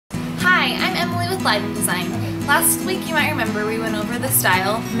Hi, I'm Emily with Lighting Design. Last week you might remember we went over the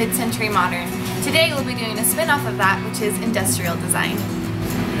style mid-century modern. Today we'll be doing a spin-off of that, which is industrial design.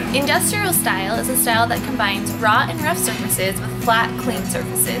 Industrial style is a style that combines raw and rough surfaces with flat, clean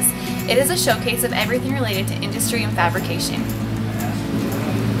surfaces. It is a showcase of everything related to industry and fabrication.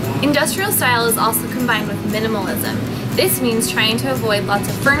 Industrial style is also combined with minimalism. This means trying to avoid lots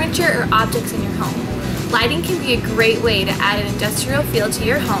of furniture or objects in your home. Lighting can be a great way to add an industrial feel to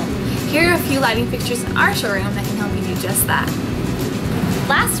your home. Here are a few lighting fixtures in our showroom that can help you do just that.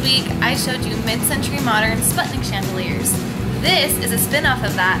 Last week, I showed you mid-century modern Sputnik chandeliers. This is a spin-off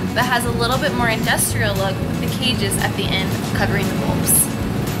of that, but has a little bit more industrial look with the cages at the end covering the bulbs.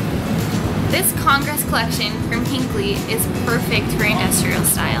 This Congress collection from Hinckley is perfect for industrial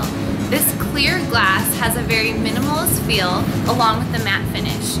style. This clear glass has a very minimalist feel along with the matte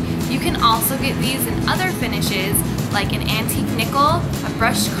finish. You can also get these in other finishes like an antique nickel, a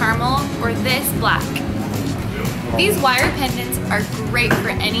brushed caramel, or this black. These wire pendants are great for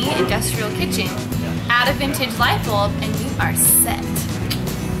any industrial kitchen. Add a vintage light bulb and you are set.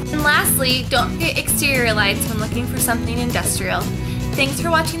 And lastly, don't forget exterior lights when looking for something industrial. Thanks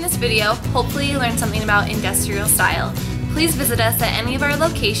for watching this video. Hopefully you learned something about industrial style. Please visit us at any of our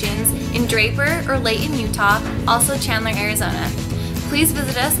locations in Draper or Layton, Utah, also Chandler, Arizona. Please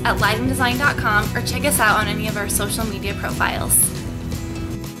visit us at lightingdesign.com or check us out on any of our social media profiles.